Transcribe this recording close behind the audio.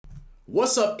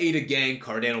What's up, ADA gang,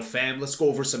 Cardano fam? Let's go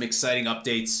over some exciting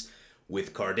updates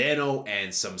with Cardano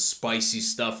and some spicy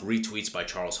stuff, retweets by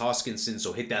Charles Hoskinson.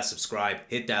 So hit that subscribe,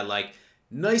 hit that like.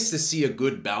 Nice to see a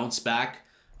good bounce back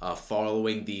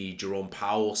following the Jerome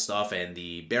Powell stuff and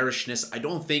the bearishness. I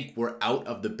don't think we're out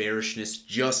of the bearishness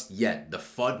just yet. The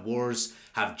FUD wars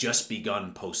have just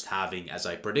begun post-halving as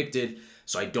I predicted.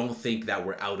 So I don't think that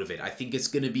we're out of it. I think it's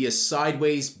going to be a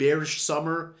sideways bearish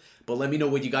summer. But let me know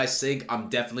what you guys think. I'm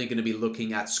definitely going to be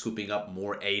looking at scooping up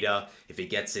more ADA if it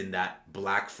gets in that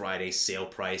Black Friday sale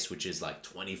price, which is like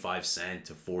 25 cents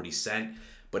to 40 cents.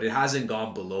 But it hasn't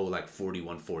gone below like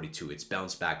 41, 42. It's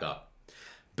bounced back up.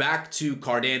 Back to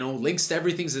Cardano. Links to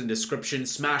everything's in the description.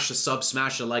 Smash the sub,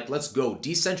 smash the like. Let's go.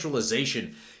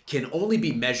 Decentralization can only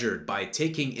be measured by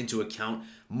taking into account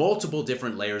multiple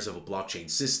different layers of a blockchain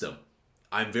system.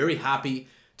 I'm very happy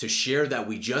to share that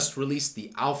we just released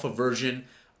the alpha version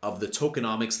of the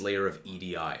tokenomics layer of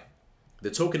EDI.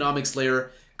 The tokenomics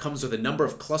layer comes with a number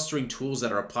of clustering tools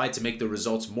that are applied to make the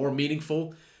results more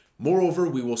meaningful. Moreover,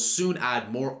 we will soon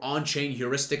add more on-chain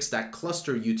heuristics that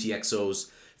cluster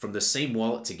UTXOs from the same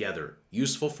wallet together,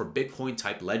 useful for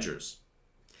Bitcoin-type ledgers.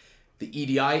 The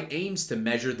EDI aims to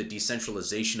measure the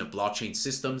decentralization of blockchain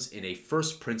systems in a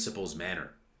first principles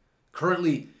manner.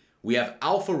 Currently, we have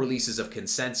alpha releases of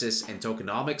consensus and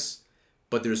tokenomics,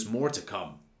 but there's more to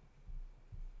come.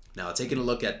 Now, taking a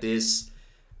look at this,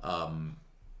 a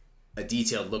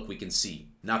detailed look, we can see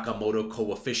Nakamoto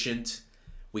coefficient.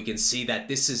 We can see that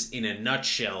this is, in a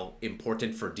nutshell,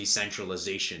 important for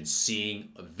decentralization, seeing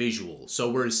a visual. So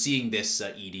we're seeing this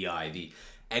EDI, the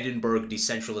Edinburgh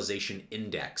Decentralization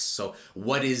Index. So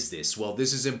what is this? Well,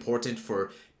 this is important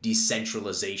for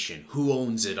decentralization. Who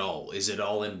owns it all? Is it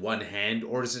all in one hand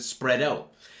or is it spread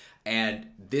out? And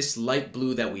this light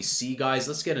blue that we see, guys,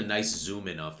 let's get a nice zoom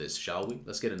in of this, shall we?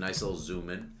 Let's get a nice little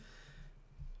zoom in.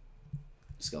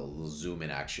 Let's get a little zoom in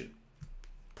action.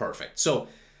 Perfect. So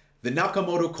the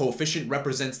Nakamoto coefficient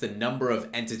represents the number of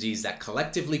entities that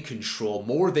collectively control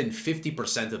more than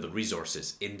 50% of the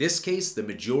resources. In this case, the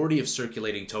majority of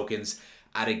circulating tokens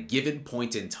at a given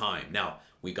point in time. Now,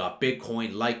 we got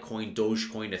Bitcoin, Litecoin,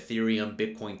 Dogecoin, Ethereum,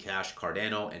 Bitcoin Cash,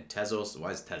 Cardano, and Tezos.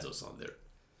 Why is Tezos on there?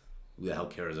 Who the hell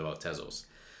cares about Tezos?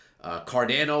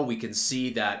 Cardano, we can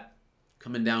see that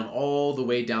coming down all the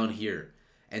way down here.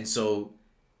 And so,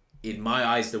 in my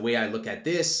eyes, the way I look at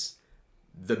this,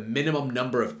 the minimum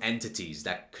number of entities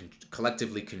that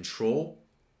collectively control,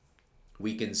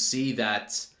 we can see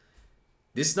that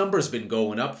this number has been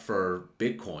going up for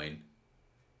Bitcoin,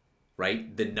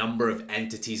 right? The number of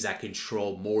entities that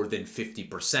control more than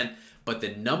 50%, but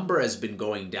the number has been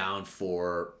going down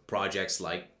for projects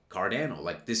like Cardano.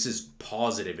 Like, this is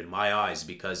positive in my eyes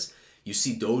because you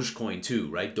see Dogecoin too,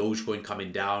 right? Dogecoin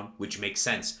coming down, which makes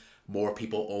sense. More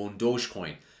people own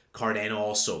Dogecoin. Cardano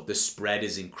also, the spread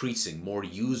is increasing, more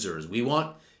users. We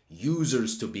want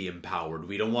users to be empowered.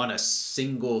 We don't want a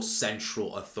single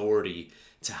central authority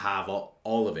to have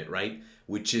all of it, right?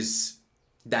 Which is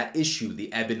that issue,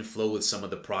 the ebb and flow with some of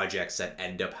the projects that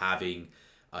end up having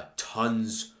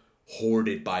tons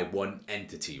hoarded by one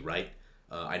entity, right?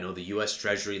 I know the US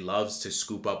Treasury loves to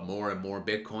scoop up more and more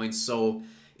Bitcoin, so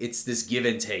it's this give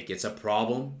and take. It's a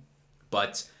problem,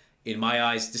 but in my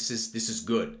eyes, this is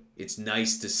good. It's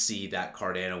nice to see that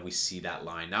Cardano, we see that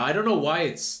line. Now, I don't know why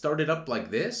it started up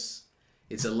like this.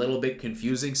 It's a little bit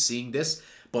confusing seeing this,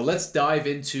 but let's dive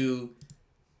into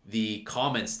the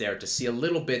comments there to see a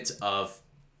little bit of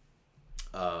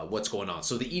what's going on.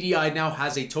 So the EDI now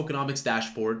has a tokenomics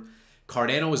dashboard.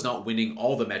 Cardano is not winning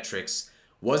all the metrics.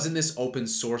 Wasn't this open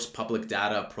source public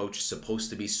data approach supposed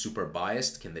to be super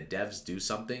biased? Can the devs do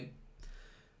something?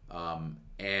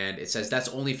 And it says that's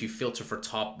only if you filter for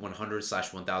top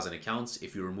 100/1000 accounts.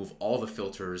 If you remove all the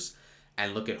filters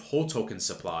and look at whole token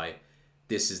supply,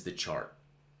 this is the chart.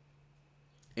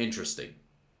 Interesting.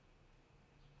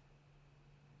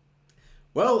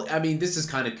 Well, I mean, this is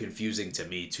kind of confusing to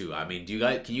me too. I mean,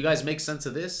 can you guys make sense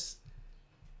of this?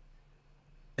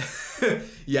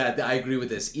 Yeah, I agree with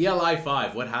this. ELI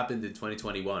 5, what happened in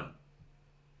 2021?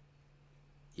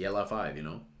 ELI 5, you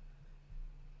know?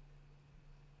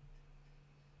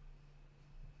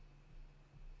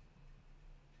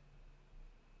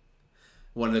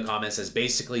 One of the comments says,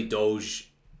 basically,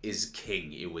 Doge is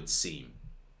king, it would seem.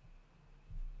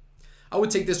 I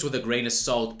would take this with a grain of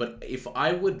salt, but if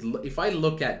I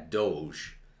look at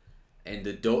Doge,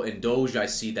 and Doge, I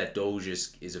see that Doge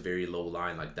is a very low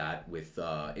line like that, with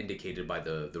indicated by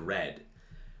the red,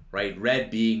 right? Red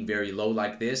being very low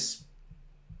like this.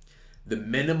 The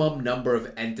minimum number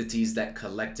of entities that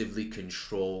collectively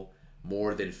control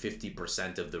more than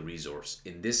 50% of the resource.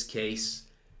 In this case,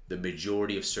 the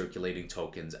majority of circulating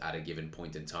tokens at a given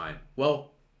point in time?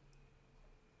 Well,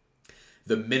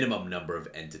 the minimum number of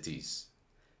entities.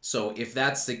 So if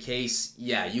that's the case,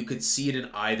 yeah, you could see it in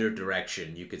either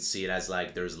direction. You could see it as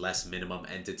like there's less minimum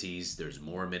entities, there's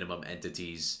more minimum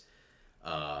entities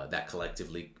that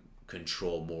collectively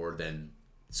control more than.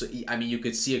 So I mean, you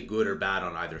could see it good or bad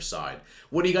on either side.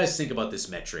 What do you guys think about this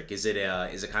metric? Is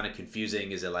it kind of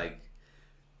confusing? Is it like,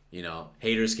 you know,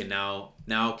 haters can now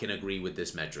can agree with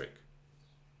this metric?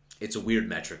 It's a weird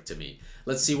metric to me.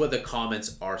 Let's see what the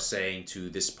comments are saying to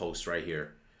this post right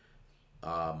here.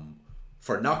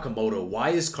 For Nakamoto, why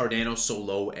is Cardano so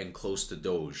low and close to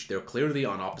Doge? They're clearly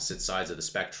on opposite sides of the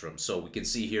spectrum. So we can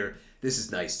see here, this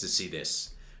is nice to see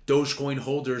this. Dogecoin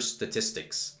holders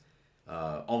statistics.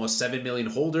 Almost 7 million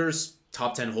holders,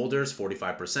 top 10 holders,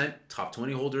 45%, top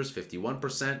 20 holders,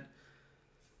 51%.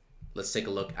 Let's take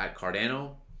a look at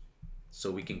Cardano so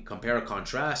we can compare and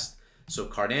contrast. So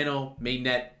Cardano,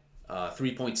 mainnet,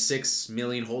 3.6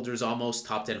 million holders almost,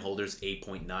 top 10 holders,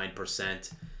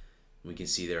 8.9%. We can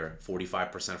see there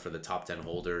 45% for the top 10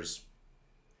 holders.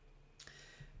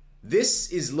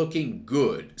 This is looking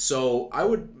good. So I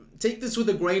would take this with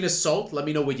a grain of salt. Let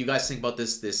me know what you guys think about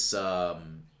this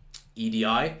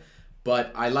EDI.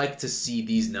 But I like to see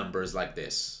these numbers like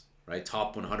this, right?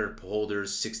 Top 100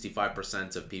 holders,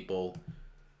 65% of people,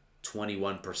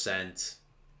 21%.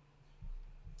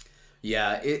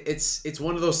 Yeah, it's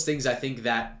one of those things I think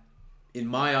that in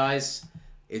my eyes,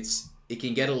 it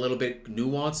can get a little bit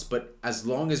nuanced, but as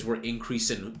long as we're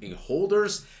increasing in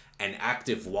holders and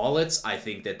active wallets, I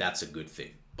think that that's a good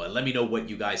thing. But let me know what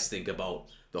you guys think about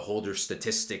the holder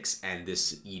statistics and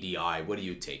this EDI. What do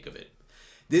you take of it?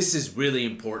 This is really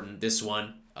important, this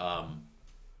one.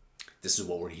 This is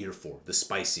what we're here for, the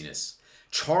spiciness.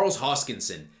 Charles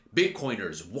Hoskinson,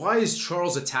 Bitcoiners. Why is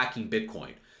Charles attacking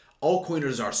Bitcoin?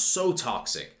 Altcoiners are so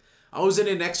toxic. I was in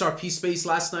an XRP space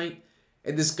last night,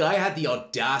 and this guy had the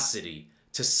audacity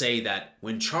to say that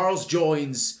when Charles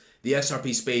joins the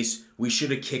XRP space, we should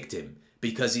have kicked him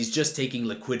because he's just taking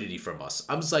liquidity from us.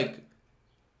 I was like,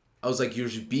 you're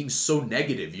being so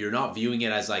negative. You're not viewing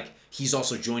it as like he's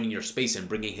also joining your space and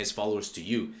bringing his followers to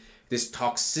you. This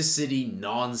toxicity,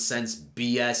 nonsense,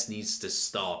 BS needs to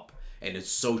stop, and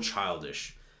it's so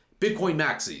childish. Bitcoin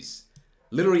maxis.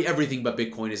 Literally everything but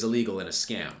Bitcoin is illegal and a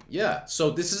scam. Yeah,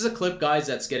 so this is a clip, guys,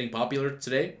 that's getting popular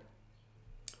today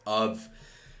of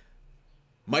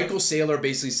Michael Saylor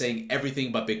basically saying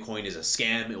everything but Bitcoin is a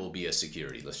scam. It will be a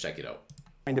security. Let's check it out.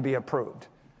 Going to be approved.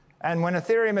 And when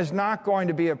Ethereum is not going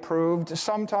to be approved,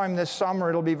 sometime this summer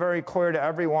it'll be very clear to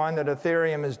everyone that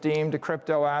Ethereum is deemed a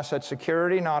crypto asset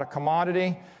security, not a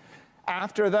commodity.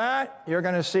 After that, you're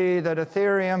going to see that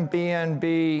Ethereum,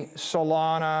 BNB,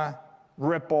 Solana,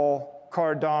 Ripple,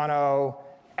 Cardano,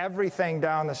 everything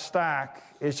down the stack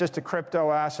is just a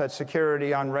crypto asset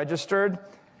security unregistered.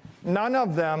 None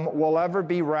of them will ever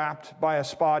be wrapped by a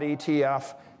spot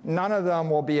ETF. None of them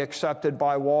will be accepted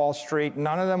by Wall Street.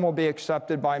 None of them will be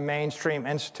accepted by mainstream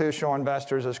institutional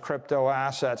investors as crypto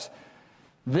assets.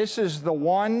 This is the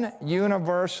one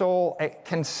universal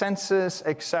consensus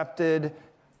accepted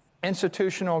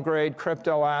institutional grade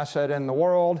crypto asset in the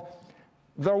world.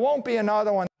 There won't be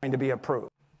another one going to be approved.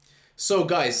 So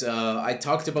guys, I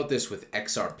talked about this with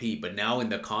XRP, but now in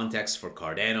the context for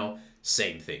Cardano,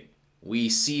 same thing. We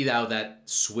see now that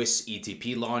Swiss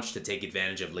ETP launched to take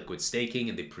advantage of liquid staking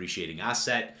and the appreciating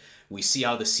asset. We see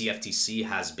how the CFTC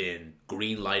has been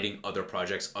green lighting other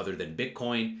projects other than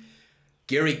Bitcoin.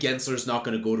 Gary Gensler's not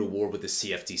going to go to war with the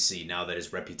CFTC now that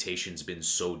his reputation's been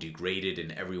so degraded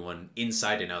and everyone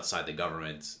inside and outside the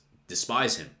government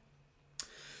despise him.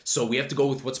 So we have to go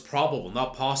with what's probable,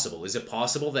 not possible. Is it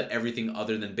possible that everything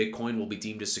other than Bitcoin will be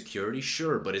deemed a security?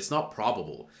 Sure, but it's not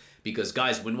probable. Because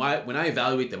guys, when I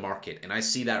evaluate the market and I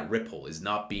see that Ripple is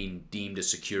not being deemed a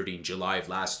security in July of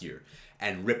last year,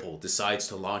 and Ripple decides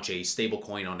to launch a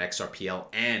stablecoin on XRPL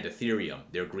and Ethereum,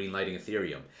 they're greenlighting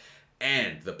Ethereum,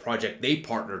 and the project they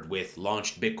partnered with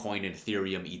launched Bitcoin and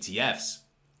Ethereum ETFs.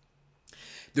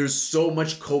 There's so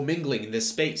much commingling in this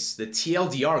space. The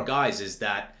TLDR, guys, is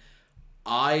that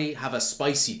I have a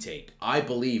spicy take. I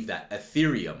believe that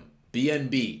Ethereum,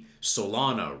 BNB,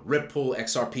 Solana, Ripple,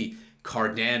 XRP,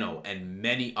 Cardano, and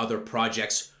many other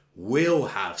projects will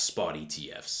have spot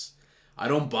ETFs. I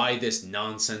don't buy this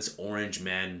nonsense orange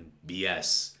man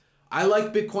BS. I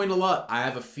like Bitcoin a lot. I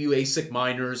have a few ASIC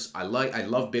miners. I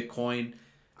love Bitcoin.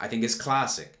 I think it's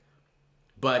classic.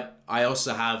 But I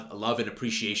also have a love and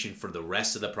appreciation for the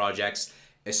rest of the projects,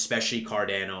 especially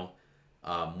Cardano.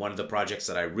 One of the projects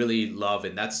that I really love,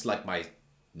 and that's like my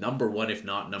number one, if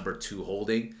not number two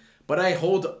holding. But I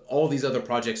hold all these other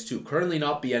projects too. Currently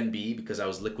not BNB because I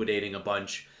was liquidating a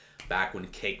bunch back when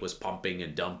Cake was pumping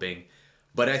and dumping.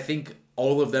 But I think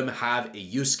all of them have a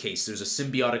use case. There's a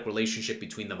symbiotic relationship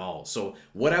between them all. So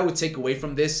what I would take away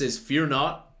from this is fear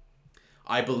not.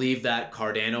 I believe that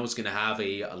Cardano is going to have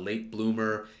a late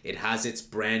bloomer. It has its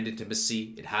brand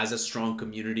intimacy. It has a strong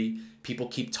community. People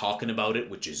keep talking about it,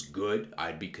 which is good.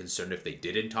 I'd be concerned if they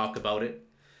didn't talk about it.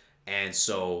 And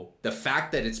so the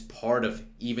fact that it's part of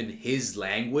even his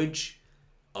language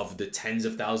of the tens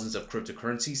of thousands of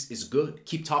cryptocurrencies is good.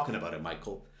 Keep talking about it,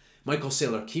 Michael. Michael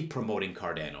Saylor, keep promoting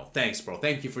Cardano. Thanks, bro.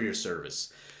 Thank you for your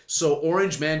service. So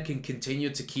Orange Man can continue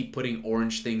to keep putting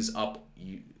orange things up.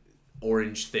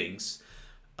 Orange things.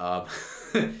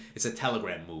 It's a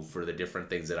Telegram move for the different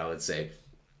things that I would say.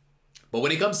 But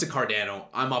when it comes to Cardano,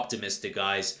 I'm optimistic,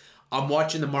 guys. I'm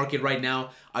watching the market right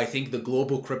now. I think the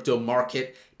global crypto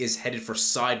market is headed for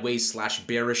sideways /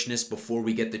 bearishness before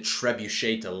we get the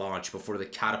trebuchet to launch, before the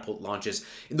catapult launches.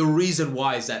 And the reason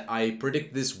why is that I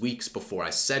predict this weeks before. I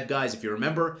said, guys, if you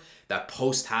remember, that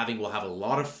post-halving will have a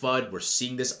lot of FUD. We're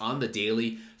seeing this on the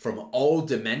daily from all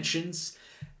dimensions.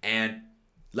 And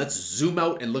let's zoom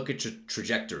out and look at your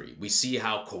trajectory. We see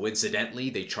how coincidentally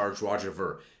they charge Roger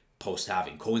Ver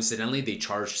post-halving. Coincidentally, they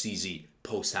charge CZ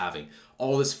post-halving.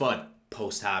 All this FUD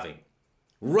post-halving.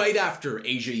 Right after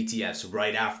Asia ETFs,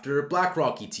 right after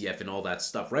BlackRock ETF and all that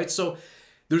stuff, right? So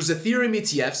there's Ethereum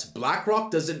ETFs.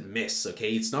 BlackRock doesn't miss,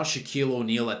 okay? It's not Shaquille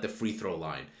O'Neal at the free throw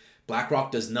line.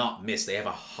 BlackRock does not miss. They have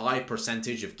a high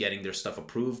percentage of getting their stuff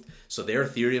approved. So their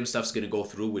Ethereum stuff's going to go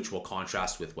through, which will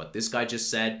contrast with what this guy just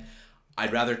said.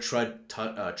 I'd rather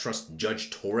trust Judge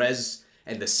Torres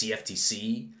and the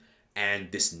CFTC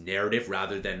and this narrative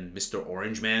rather than Mr.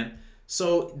 Orange Man.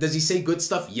 So does he say good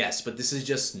stuff? Yes, but this is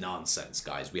just nonsense,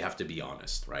 guys. We have to be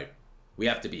honest, right? We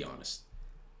have to be honest.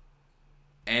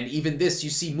 And even this, you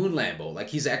see Moon Lambo, like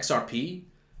he's XRP.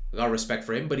 I got respect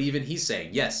for him, but even he's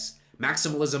saying, yes,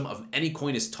 maximalism of any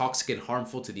coin is toxic and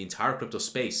harmful to the entire crypto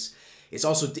space. It's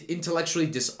also intellectually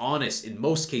dishonest in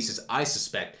most cases, I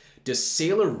suspect. Does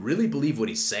Saylor really believe what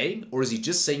he's saying? Or is he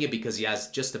just saying it because he has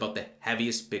just about the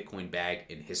heaviest Bitcoin bag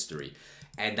in history?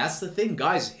 And that's the thing,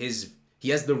 guys. He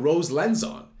has the rose lens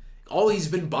on. All he's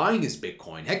been buying is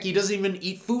Bitcoin. Heck, he doesn't even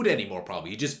eat food anymore,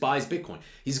 probably. He just buys Bitcoin.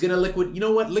 He's going to you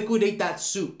know what? Liquidate that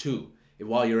suit, too,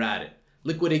 while you're at it.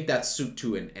 Liquidate that suit,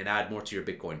 too, and add more to your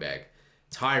Bitcoin bag.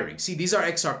 Tiring. See, these are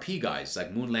XRP guys.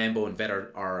 Like Moon Lambo and Vet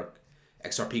are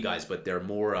XRP guys, but they're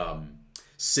more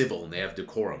civil and they have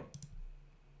decorum.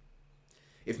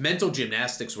 If mental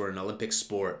gymnastics were an Olympic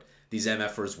sport, these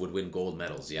MFers would win gold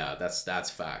medals. Yeah,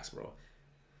 that's facts, bro.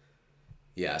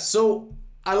 Yeah, so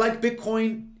I like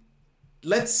Bitcoin.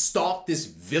 Let's stop this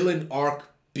villain arc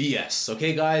BS,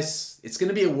 okay, guys? It's going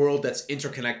to be a world that's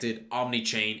interconnected,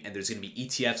 omni-chain, and there's going to be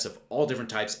ETFs of all different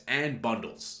types and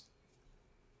bundles.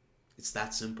 It's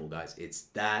that simple, guys. It's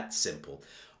that simple.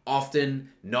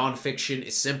 Often, nonfiction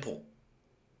is simple.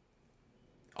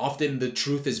 Often, the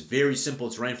truth is very simple.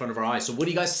 It's right in front of our eyes. So what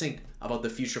do you guys think about the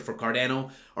future for Cardano?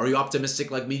 Are you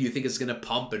optimistic like me? Do you think it's going to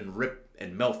pump and rip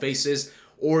and melt faces?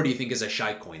 Or do you think it's a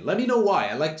shy coin? Let me know why.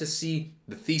 I like to see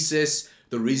the thesis,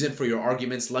 the reason for your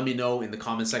arguments. Let me know in the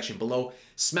comment section below.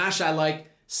 Smash that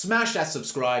like, smash that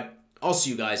subscribe. I'll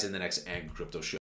see you guys in the next Angry Crypto Show.